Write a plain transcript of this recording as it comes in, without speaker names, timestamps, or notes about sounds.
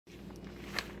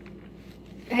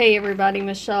Hey everybody,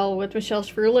 Michelle with Michelle's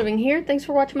For Your Living here. Thanks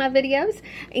for watching my videos.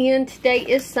 And today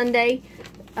is Sunday,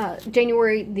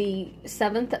 January the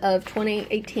 7th of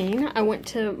 2018. I went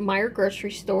to Meijer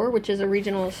grocery store, which is a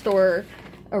regional store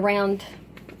around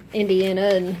Indiana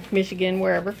and Michigan,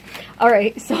 wherever.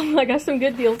 Alright, so I got some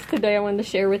good deals today I wanted to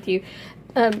share with you.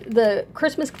 The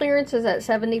Christmas clearance is at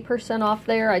 70% off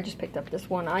there. I just picked up this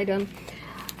one item.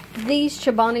 These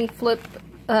Chobani Flip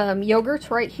yogurts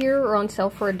right here are on sale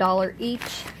for $1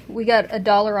 each. We got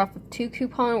 $1 off of 2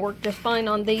 coupon. Worked just fine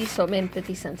on these, so it made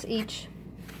 50 cents each.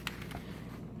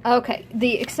 Okay,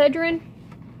 the Excedrin.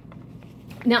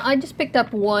 Now I just picked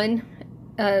up one,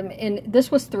 and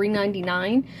this was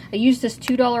 $3.99. I used this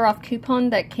 $2 off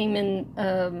coupon that came in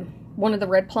one of the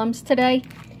red plums today,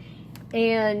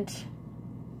 and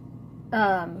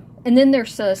then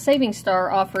there's a Saving Star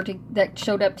offer that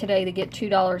showed up today to get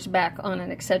 $2 back on an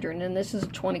Excedrin, and this is a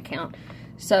 20 count.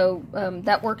 So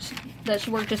that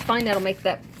should work just fine. That'll make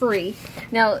that free.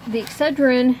 Now the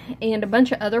Excedrin and a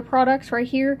bunch of other products right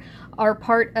here are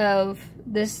part of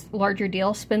this larger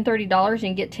deal. Spend $30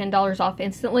 and get $10 off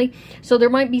instantly. So there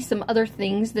might be some other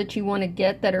things that you want to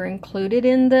get that are included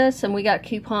in this, and we got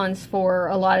coupons for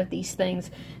a lot of these things.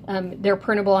 They're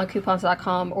printable on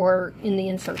coupons.com or in the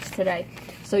inserts today.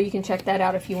 So you can check that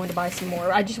out if you want to buy some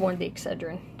more. I just wanted the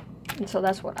Excedrin, and so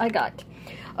that's what I got.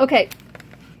 Okay,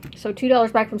 so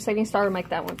 $2 back from Saving Star to make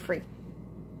that one free.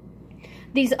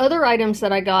 These other items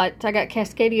that I got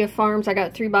Cascadia Farms. I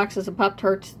got 3 boxes of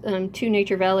Pop-Tarts, 2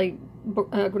 Nature Valley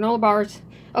granola bars.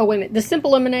 Oh, wait a minute. The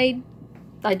Simple Lemonade,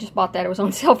 I just bought that. It was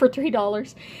on sale for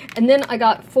 $3. And then I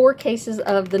got 4 cases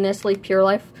of the Nestle Pure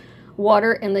Life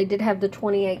water, and they did have the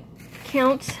 28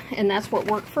 counts, and that's what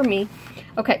worked for me.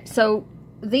 Okay, so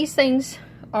these things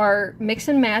are mix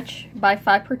and match. Buy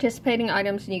 5 participating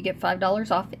items and you get $5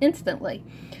 off instantly.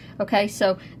 Okay,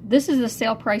 so this is the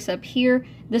sale price up here.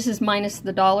 This is minus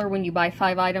the $1 when you buy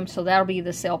 5 items, so that'll be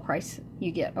the sale price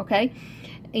you get, okay?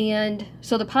 And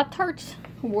so the Pop-Tarts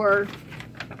were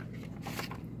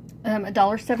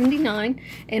 $1.79,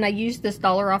 and I used this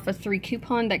 $1 off of 3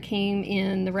 coupon that came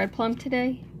in the red plum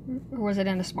today, or was it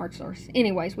in the Smart Source?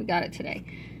 Anyways, we got it today.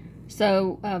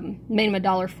 So made them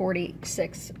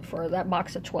 $1.46 for that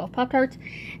box of 12 Pop-Tarts.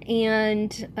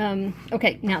 And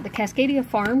okay, now the Cascadia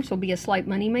Farms will be a slight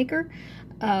money maker.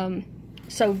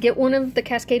 So get one of the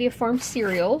Cascadia Farms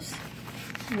cereals.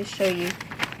 Let me show you.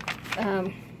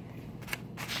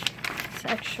 It's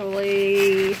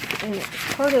actually, and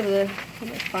it's part of the,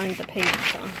 let me find the page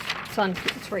it's on.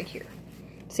 It's right here.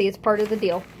 See, it's part of the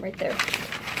deal right there.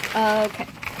 Okay.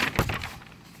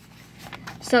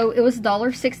 So it was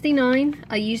 $1.69.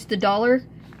 I used the $1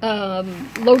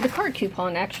 load the cart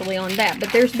coupon actually on that,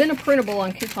 but there's been a printable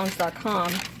on coupons.com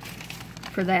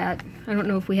for that. I don't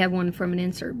know if we have one from an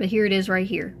insert, but here it is right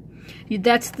here.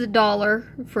 That's the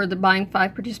 $1 for the buying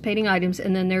 5 participating items,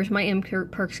 and then there's my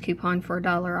M-Perks coupon for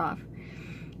 $1 off.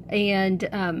 And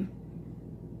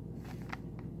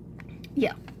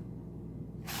yeah.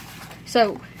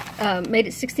 So made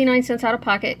it 69 cents out of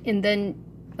pocket, and then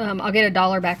I'll get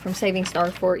 $1 back from Saving Star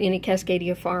for any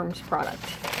Cascadia Farms product.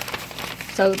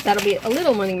 So that'll be a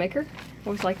little money maker. I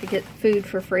always like to get food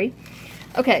for free.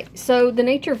 Okay, so the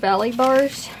Nature Valley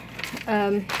bars,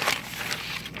 let me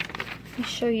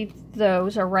show you,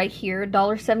 those are right here,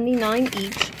 $1.79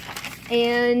 each.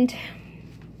 And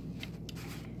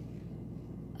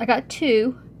I got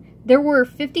 2. There were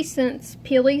 50 cents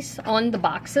peelies on the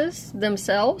boxes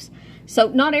themselves. So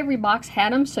not every box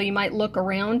had them, so you might look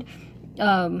around.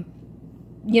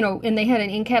 You know, and they had an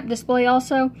end cap display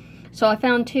also. So I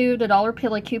found 2 $1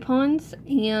 Peely coupons,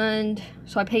 and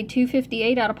so I paid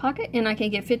 $2.58 out of pocket, and I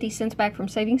can get 50 cents back from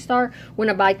Saving Star when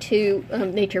I buy 2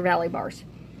 Nature Valley bars.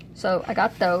 So I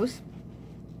got those.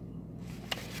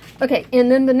 Okay,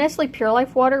 and then the Nestle Pure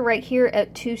Life water right here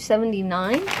at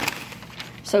 $2.79.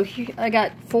 So I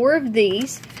got 4 of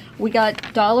these. We got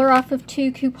 $1 off of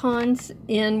 2 coupons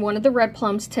in one of the red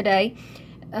plums today.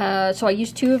 So I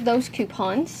used 2 of those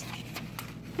coupons.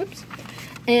 Oops.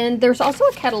 And there's also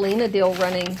a Catalina deal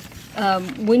running.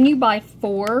 When you buy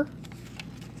 4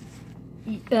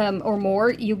 or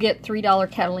more, you get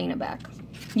 $3 Catalina back.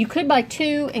 You could buy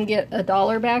 2 and get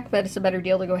 $1 back, but it's a better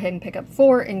deal to go ahead and pick up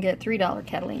 4 and get $3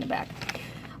 Catalina back.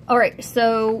 Alright,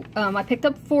 so I picked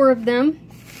up 4 of them.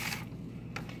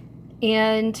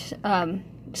 And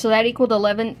so that equaled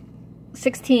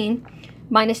 $11.16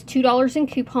 minus $2 in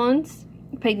coupons.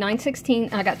 Paid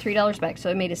 $9.16. I got $3 back,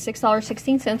 so I made it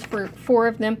 $6.16 for 4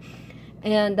 of them,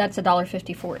 and that's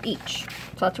 $1.54 each.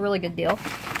 So that's a really good deal.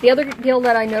 The other deal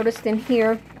that I noticed in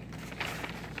here,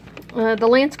 the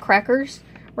Lance crackers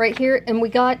right here, and we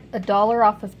got $1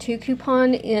 off of 2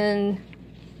 coupon in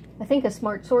I think, a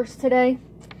Smart Source today.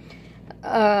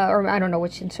 Or I don't know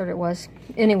which insert it was.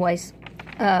 Anyways,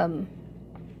 yeah.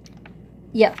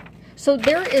 So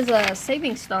there is a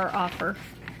Saving Star offer.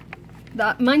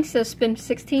 Mine says spend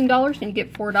 $16 and you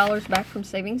get $4 back from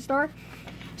Saving Star.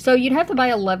 So you'd have to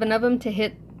buy 11 of them to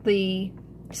hit the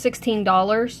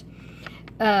 $16.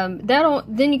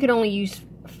 Then you could only use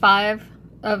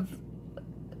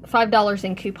 $5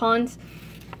 in coupons.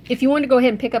 If you want to go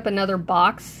ahead and pick up another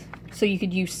box, so you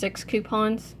could use 6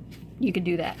 coupons, you could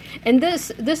do that. And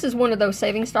this is one of those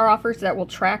Saving Star offers that will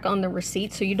track on the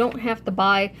receipt, so you don't have to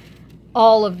buy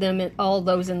all of them, all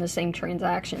those in the same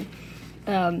transaction.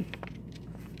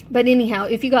 But anyhow,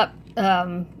 if you got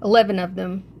 11 of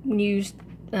them, used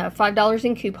 $5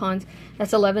 in coupons,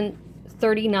 that's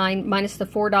 $11.39 minus the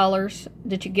 $4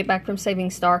 that you get back from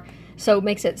Saving Star. So it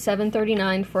makes it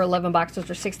 $7.39 for 11 boxes,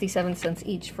 or 67 cents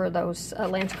each for those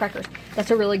Lance crackers.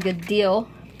 That's a really good deal.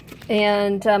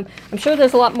 And I'm sure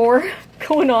there's a lot more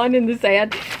going on in this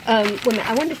ad. I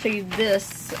wanted to show you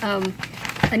this.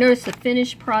 I noticed the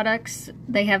finished products,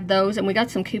 they have those, and we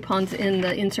got some coupons in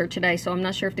the insert today, so I'm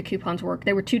not sure if the coupons work.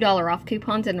 They were $2 off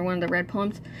coupons, and they're one of the red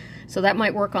plums, so that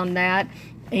might work on that.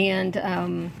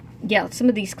 And yeah, some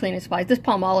of these cleaning supplies. This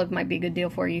palm olive might be a good deal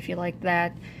for you if you like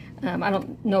that. I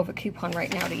don't know of a coupon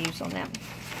right now to use on that.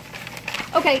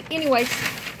 Okay, anyways,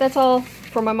 that's all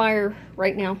for my Meijer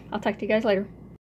right now. I'll talk to you guys later.